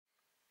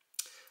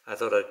I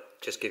thought I'd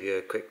just give you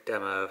a quick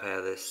demo of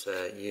how this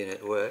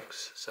unit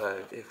works. So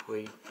if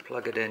we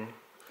plug it in,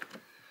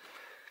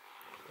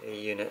 the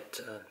unit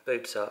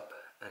boots up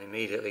and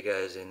immediately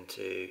goes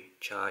into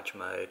charge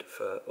mode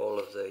for all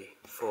of the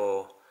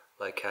 4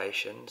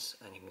 locations,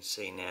 and you can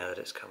see now that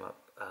it's come up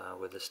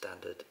with a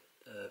standard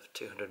of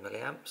 200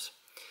 milliamps.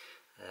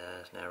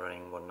 It's now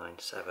running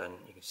 197.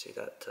 You can see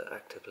that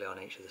actively on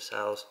each of the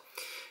cells.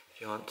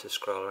 If you want to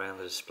scroll around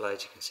the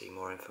displays, you can see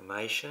more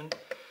information,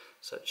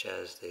 such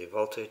as the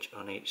voltage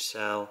on each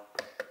cell,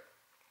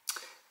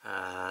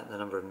 the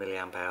number of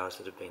milliamp hours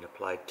that have been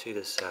applied to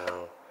the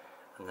cell,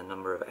 and the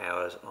number of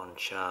hours on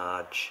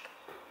charge.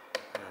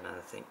 And I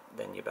think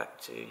then you're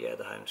back to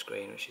the home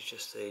screen, which is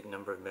just the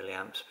number of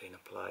milliamps being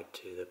applied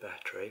to the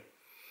battery.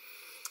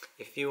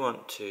 If you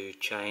want to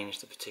change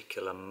the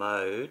particular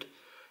mode,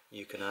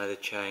 you can either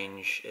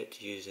change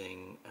it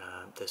using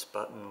this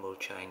button will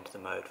change the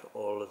mode for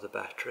all of the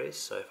batteries.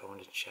 So if I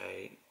want to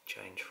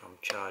change from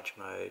charge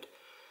mode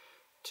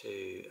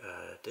to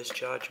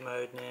discharge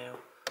mode now,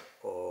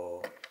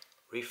 or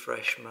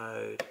refresh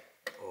mode,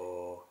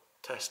 or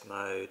test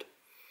mode,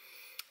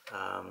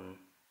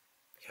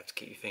 you have to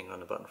keep your finger on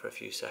the button for a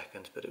few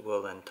seconds, but it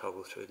will then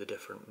toggle through the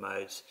different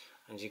modes.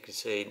 And as you can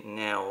see,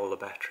 now all the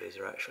batteries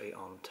are actually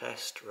on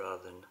test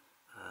rather than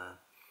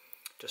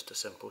just a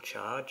simple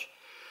charge.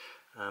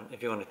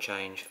 If you want to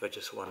change for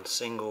just one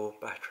single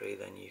battery,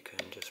 then you can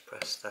just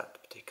press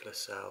that particular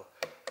cell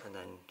and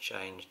then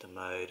change the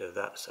mode of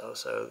that cell.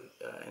 So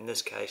in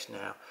this case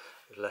now,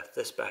 we've left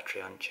this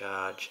battery on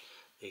charge,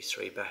 these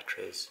 3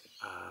 batteries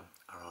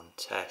are on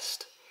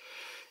test.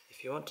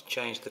 If you want to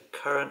change the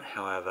current,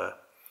 however,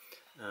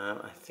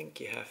 I think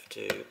you have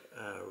to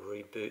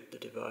reboot the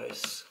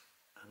device.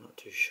 I'm not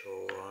too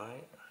sure why.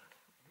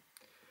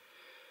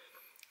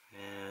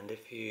 And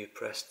if you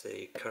press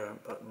the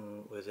current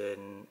button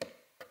within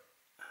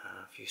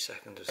a few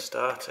seconds of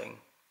starting,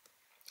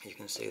 you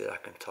can see that I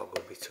can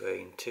toggle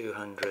between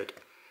 200,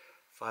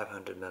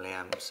 500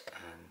 milliamps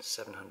and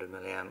 700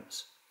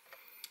 milliamps.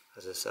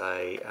 As I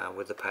say,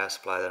 with the power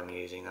supply that I'm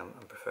using, I'm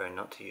preferring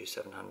not to use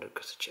 700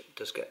 because the chip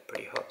does get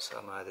pretty hot, so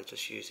I'm either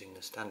just using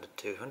the standard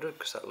 200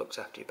 because that looks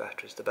after your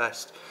batteries the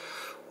best,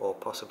 or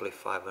possibly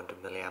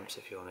 500 milliamps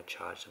if you want to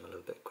charge them a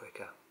little bit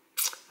quicker.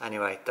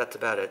 Anyway, that's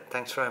about it.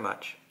 Thanks very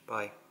much.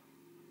 Bye.